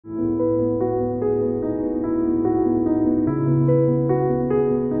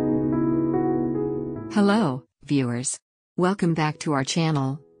Hello, viewers. Welcome back to our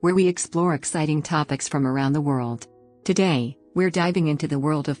channel, where we explore exciting topics from around the world. Today, we're diving into the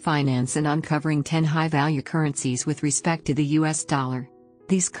world of finance and uncovering 10 high-value currencies with respect to the US dollar.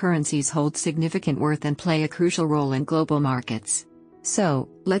 These currencies hold significant worth and play a crucial role in global markets. So,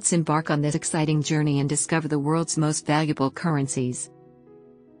 let's embark on this exciting journey and discover the world's most valuable currencies.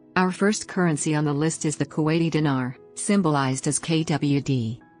 Our first currency on the list is the Kuwaiti dinar, symbolized as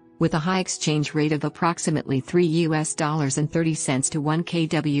KWD. With a high exchange rate of approximately $3.30 to 1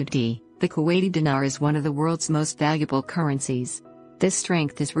 KWD, the Kuwaiti dinar is one of the world's most valuable currencies. This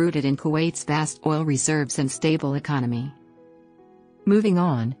strength is rooted in Kuwait's vast oil reserves and stable economy. Moving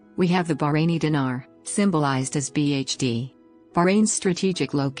on, we have the Bahraini dinar, symbolized as BHD. Bahrain's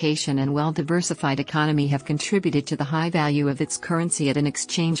strategic location and well-diversified economy have contributed to the high value of its currency at an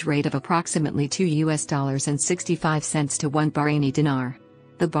exchange rate of approximately $2.65 to 1 Bahraini dinar.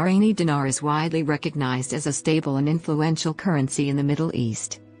 The Bahraini dinar is widely recognized as a stable and influential currency in the Middle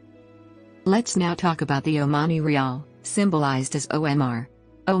East. Let's now talk about the Omani rial, symbolized as OMR.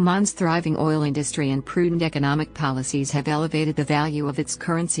 Oman's thriving oil industry and prudent economic policies have elevated the value of its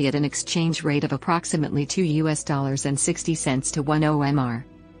currency at an exchange rate of approximately $2.60 to 1 OMR.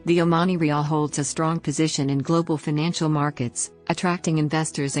 The Omani rial holds a strong position in global financial markets, attracting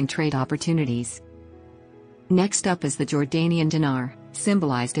investors and trade opportunities. Next up is the Jordanian dinar,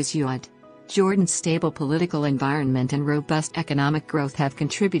 symbolized as UAD. Jordan's stable political environment and robust economic growth have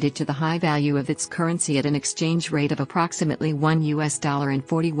contributed to the high value of its currency at an exchange rate of approximately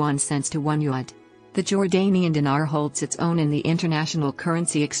 $1.41 to 1 UAD. The Jordanian dinar holds its own in the international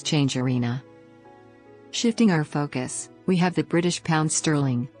currency exchange arena. Shifting our focus, we have the British pound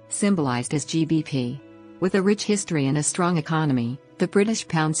sterling, symbolized as GBP. With a rich history and a strong economy, the British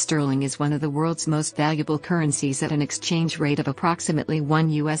pound sterling is one of the world's most valuable currencies at an exchange rate of approximately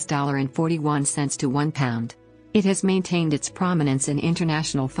 $1.41 to 1 pound. It has maintained its prominence in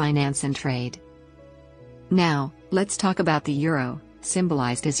international finance and trade. Now, let's talk about the euro,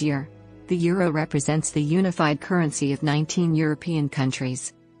 symbolized as EUR. The euro represents the unified currency of 19 European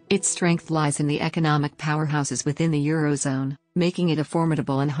countries. Its strength lies in the economic powerhouses within the eurozone, making it a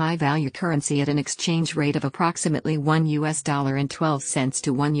formidable and high-value currency at an exchange rate of approximately $1.12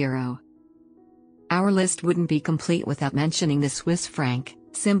 to 1 euro. Our list wouldn't be complete without mentioning the Swiss franc,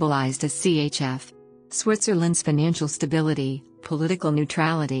 symbolized as CHF. Switzerland's financial stability, political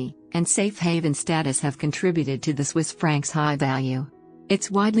neutrality, and safe haven status have contributed to the Swiss franc's high value. It's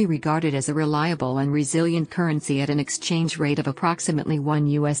widely regarded as a reliable and resilient currency at an exchange rate of approximately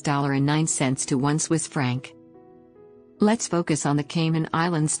 $1.09 to 1 Swiss franc. Let's focus on the Cayman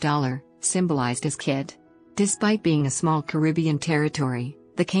Islands dollar, symbolized as KID. Despite being a small Caribbean territory,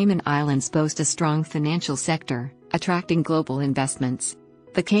 the Cayman Islands boast a strong financial sector, attracting global investments.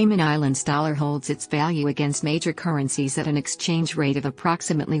 The Cayman Islands dollar holds its value against major currencies at an exchange rate of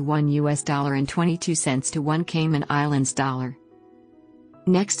approximately $1.22 to 1 Cayman Islands dollar.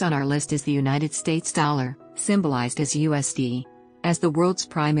 Next on our list is the United States dollar, symbolized as USD. As the world's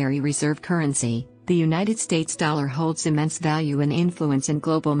primary reserve currency, the United States dollar holds immense value and influence in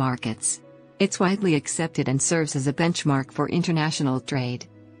global markets. It's widely accepted and serves as a benchmark for international trade.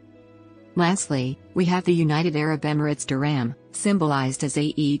 Lastly, we have the United Arab Emirates dirham, symbolized as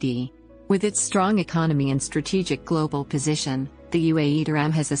AED. With its strong economy and strategic global position, the UAE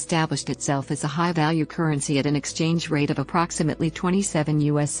dirham has established itself as a high-value currency at an exchange rate of approximately 27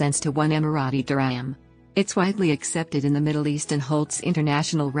 US cents to 1 Emirati dirham. It's widely accepted in the Middle East and holds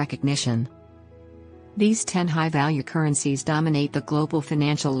international recognition. These 10 high-value currencies dominate the global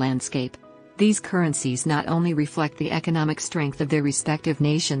financial landscape. These currencies not only reflect the economic strength of their respective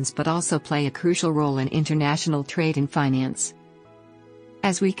nations but also play a crucial role in international trade and finance.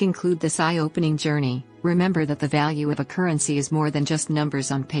 As we conclude this eye-opening journey, remember that the value of a currency is more than just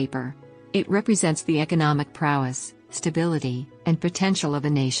numbers on paper. It represents the economic prowess, stability, and potential of a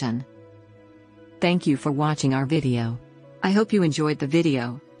nation. Thank you for watching our video. I hope you enjoyed the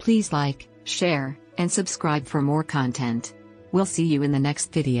video. Please like, share, and subscribe for more content. We'll see you in the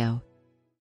next video.